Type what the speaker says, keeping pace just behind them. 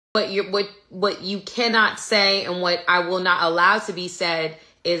what you cannot say and what I will not allow to be said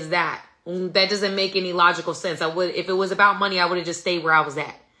is that doesn't make any logical sense. If it was about money, I would have just stayed where I was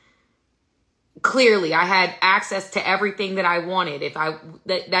at. Clearly, I had access to everything that I wanted.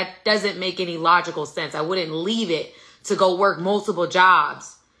 That doesn't make any logical sense. I wouldn't leave it to go work multiple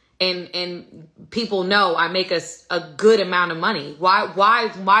jobs. And people know I make a good amount of money.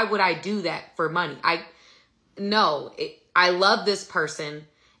 Why would I do that for money? I love this person,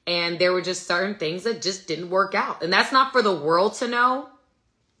 and there were just certain things that just didn't work out. And that's not for the world to know.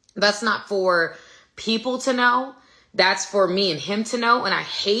 That's not for people to know. That's for me and him to know. And I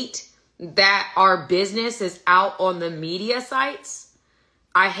hate that our business is out on the media sites.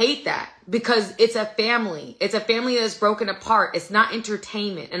 I hate that because it's a family. It's a family that's broken apart. It's not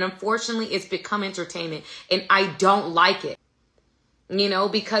entertainment. And unfortunately, it's become entertainment. And I don't like it,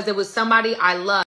 because it was somebody I love.